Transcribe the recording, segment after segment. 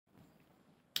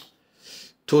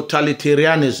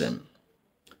Totalitarianism.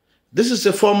 This is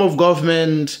a form of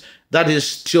government that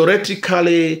is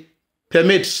theoretically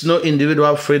permits no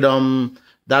individual freedom,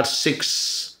 that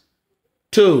seeks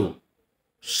to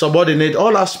subordinate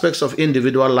all aspects of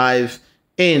individual life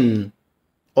in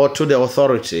or to the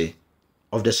authority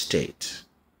of the state.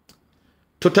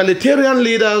 Totalitarian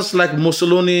leaders like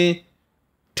Mussolini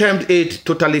termed it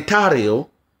totalitario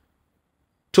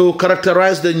to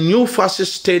characterize the new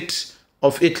fascist state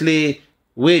of Italy,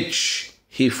 which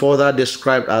he further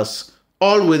described as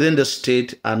all within the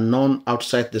state and none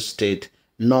outside the state,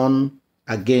 none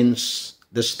against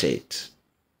the state.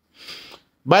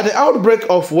 By the outbreak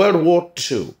of World War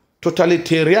II,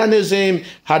 totalitarianism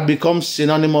had become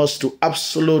synonymous to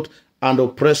absolute and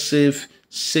oppressive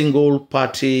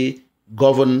single-party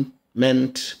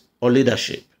government or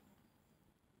leadership.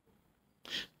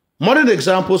 Modern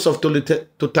examples of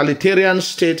totalitarian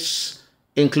states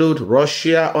include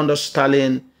Russia under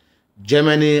Stalin,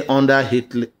 Germany under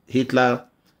Hitler,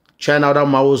 China under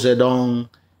Mao Zedong,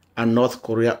 and North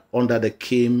Korea under the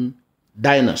Kim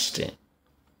dynasty.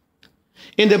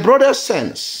 In the broader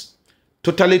sense,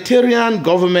 totalitarian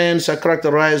governments are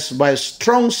characterized by a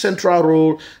strong central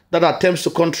rule that attempts to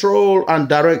control and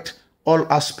direct all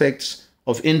aspects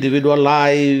of individual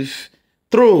life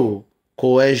through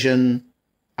coercion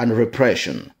and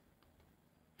repression.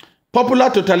 Popular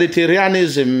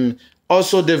totalitarianism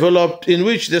also developed, in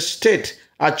which the state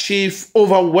achieved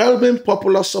overwhelming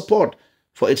popular support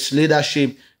for its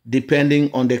leadership, depending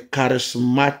on the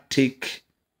charismatic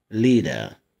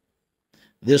leader.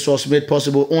 This was made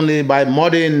possible only by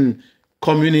modern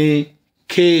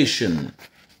communication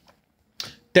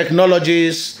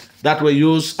technologies that were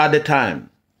used at the time,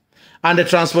 and the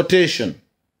transportation.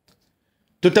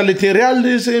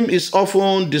 Totalitarianism is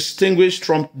often distinguished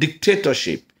from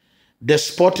dictatorship,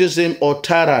 despotism, or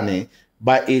tyranny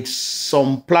by its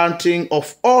supplanting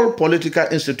of all political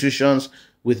institutions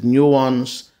with new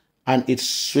ones and its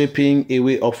sweeping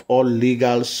away of all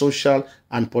legal, social,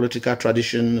 and political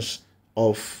traditions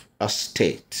of a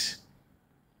state.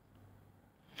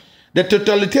 The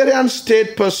totalitarian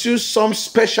state pursues some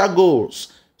special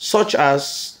goals, such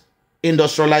as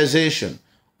industrialization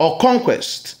or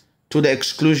conquest, to the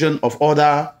exclusion of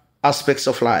other aspects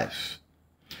of life.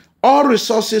 All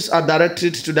resources are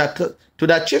directed to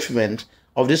the achievement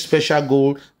of this special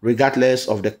goal, regardless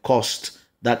of the cost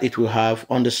that it will have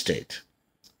on the state.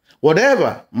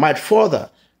 Whatever might further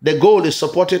the goal is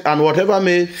supported, and whatever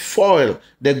may foil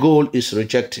the goal is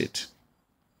rejected.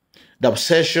 The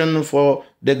obsession for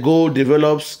the goal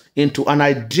develops into an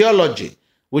ideology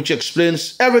which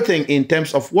explains everything in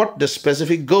terms of what the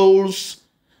specific goals,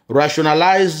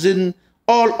 rationalizing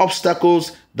all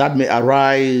obstacles that may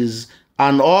arise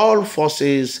and all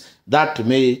forces that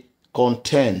may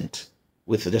contend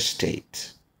with the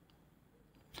state.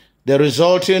 The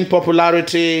resulting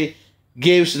popularity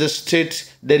gives the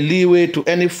state the leeway to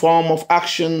any form of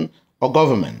action or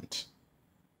government.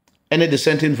 Any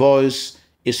dissenting voice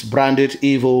is branded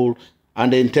evil,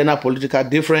 and the internal political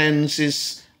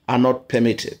differences are not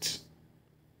permitted.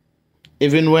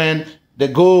 Even when the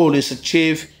goal is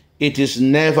achieved, it is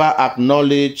never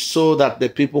acknowledged, so that the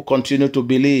people continue to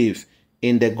believe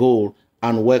in the goal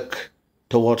and work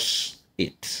towards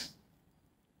it.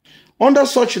 Under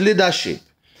such leadership,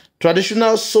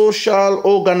 traditional social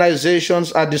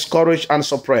organizations are discouraged and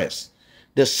suppressed.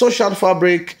 The social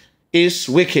fabric is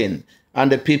weakened,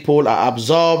 and the people are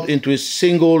absorbed into a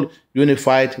single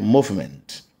unified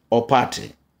movement or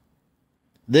party.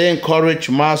 They encourage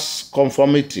mass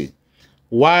conformity,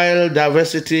 while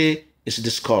diversity is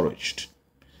discouraged.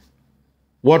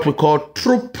 What we call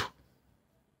troop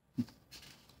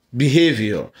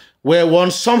behavior, where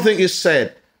once something is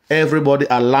said, everybody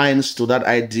aligns to that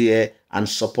idea and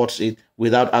supports it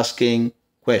without asking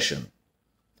questions.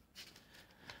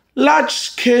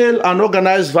 Large-scale and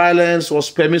organized violence was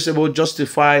permissible,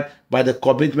 justified by the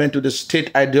commitment to the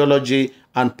state ideology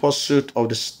and pursuit of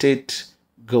the state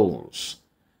goals.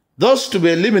 Those to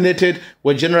be eliminated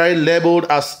were generally labeled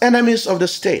as enemies of the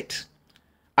state,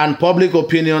 and public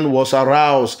opinion was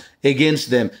aroused against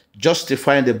them,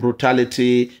 justifying the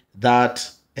brutality that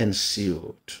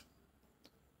ensued.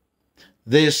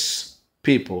 These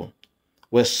people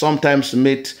were sometimes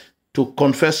made to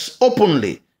confess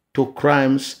openly to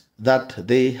crimes that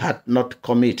they had not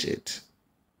committed.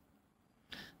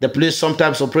 The police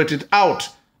sometimes operated out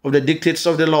of the dictates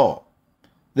of the law.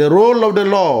 The role of the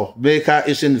lawmaker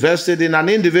is invested in an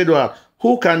individual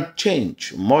who can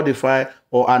change, modify,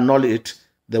 or annul it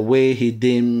the way he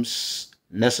deems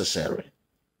necessary.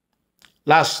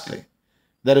 Lastly,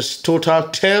 there is total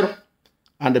terror,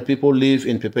 and the people live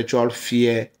in perpetual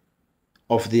fear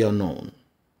of the unknown.